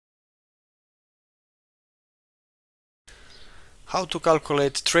How to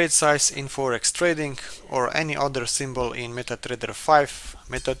calculate trade size in Forex trading or any other symbol in MetaTrader 5,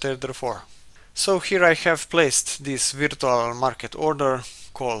 MetaTrader 4. So here I have placed this virtual market order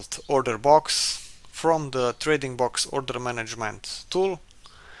called order box from the trading box order management tool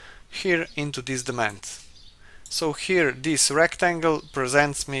here into this demand. So here this rectangle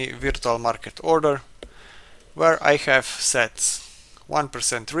presents me virtual market order where I have set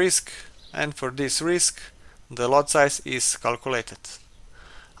 1% risk, and for this risk the lot size is calculated.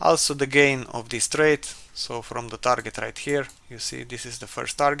 Also the gain of this trade, so from the target right here, you see this is the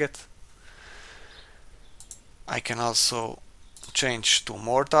first target. I can also change to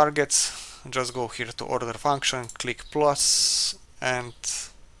more targets. Just go here to order function, click plus and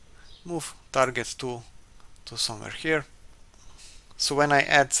move target to somewhere here. So when I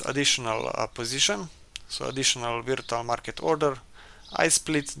add additional position, so additional virtual market order, I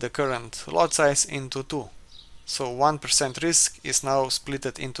split the current lot size into two. So 1% risk is now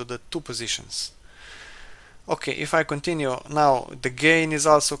splitted into the two positions. Okay, if I continue, now the gain is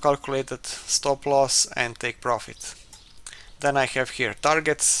also calculated, stop loss and take profit. Then I have here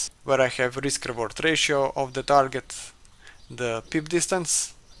targets, where I have risk reward ratio of the target, the pip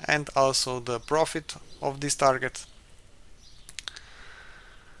distance and also the profit of this target.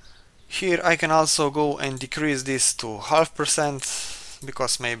 Here I can also go and decrease this to 0.5%,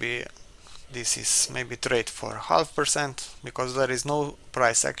 because maybe this is maybe trade for 0.5%, because there is no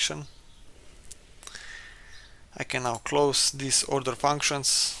price action. I can now close these order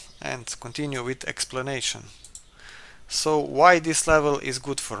functions and continue with explanation. So why this level is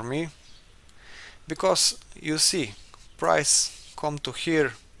good for me? Because you see, price come to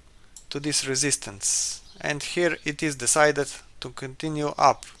here to this resistance, and here it is decided to continue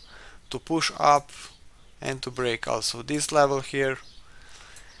up, to push up and to break also this level here.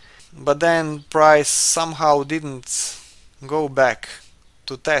 But then price somehow didn't go back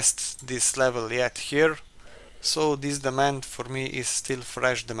to test this level yet here, so this demand for me is still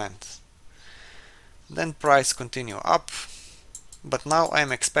fresh demand. Then price continue up, but now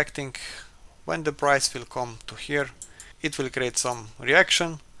I'm expecting when the price will come to here, it will create some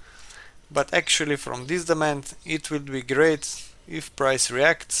reaction, but actually from this demand it will be great if price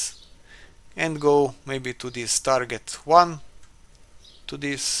reacts and go maybe to this target 1, to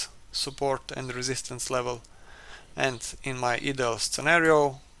this support and resistance level, and in my ideal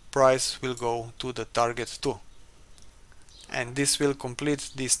scenario price will go to the target 2, and this will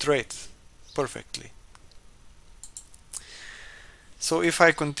complete this trade perfectly. So if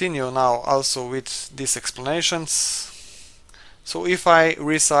I continue now also with these explanations, so if I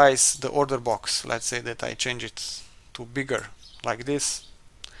resize the order box, let's say that I change it to bigger like this,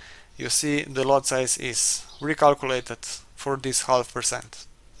 you see the lot size is recalculated for this 0.5%.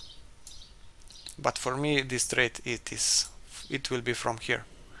 But for me this trade it will be from here.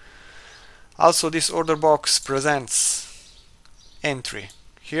 Also this order box presents entry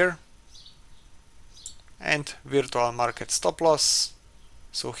here and virtual market stop loss,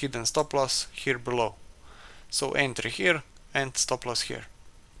 so hidden stop loss here below. So entry here and stop loss here.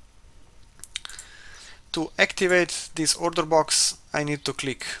 To activate this order box I need to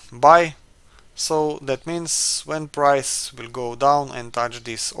click buy, so that means when price will go down and touch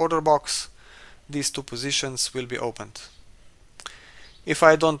this order box, these two positions will be opened. If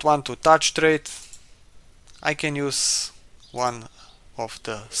I don't want to touch trade, I can use one of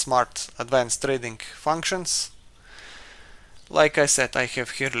the smart advanced trading functions. Like I said, I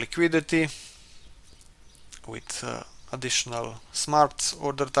have here liquidity with additional smart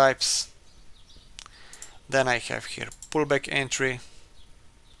order types. Then I have here pullback entry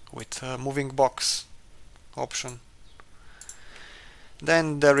with moving box option.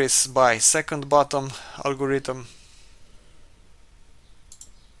 Then there is buy second bottom algorithm,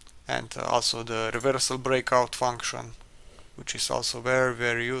 and also the reversal breakout function, which is also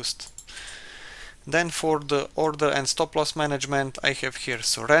very used. Then for the order and stop loss management I have here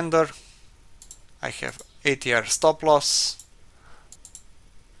surrender, I have ATR stop loss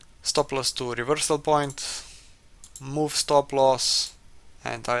to reversal point, move stop loss,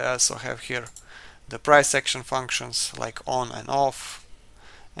 and I also have here the price action functions like on and off,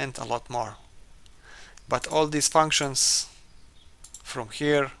 and a lot more. But all these functions from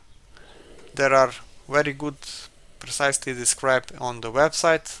here, there are very good, precisely described on the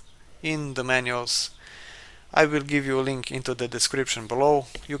website in the manuals. I will give you a link into the description below.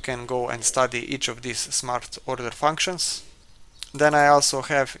 You can go and study each of these smart order functions. Then I also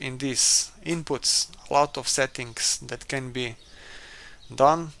have in these inputs a lot of settings that can be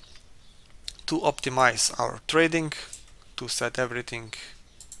done to optimize our trading, to set everything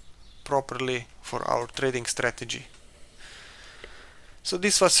properly for our trading strategy. So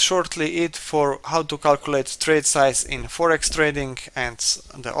this was shortly it for how to calculate trade size in Forex trading and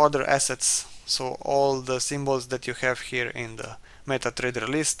the other assets. So all the symbols that you have here in the MetaTrader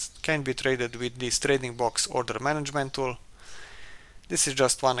list can be traded with this trading box order management tool. This is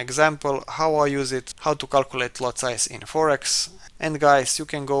just one example how I use it, how to calculate lot size in Forex. And guys, you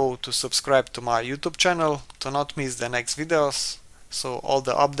can go to subscribe to my YouTube channel to not miss the next videos. So all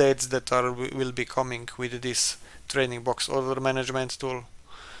the updates that will be coming with this trading box order management tool.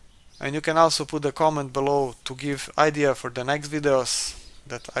 And you can also put a comment below to give idea for the next videos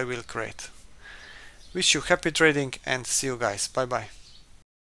that I will create. Wish you happy trading and see you guys. Bye bye.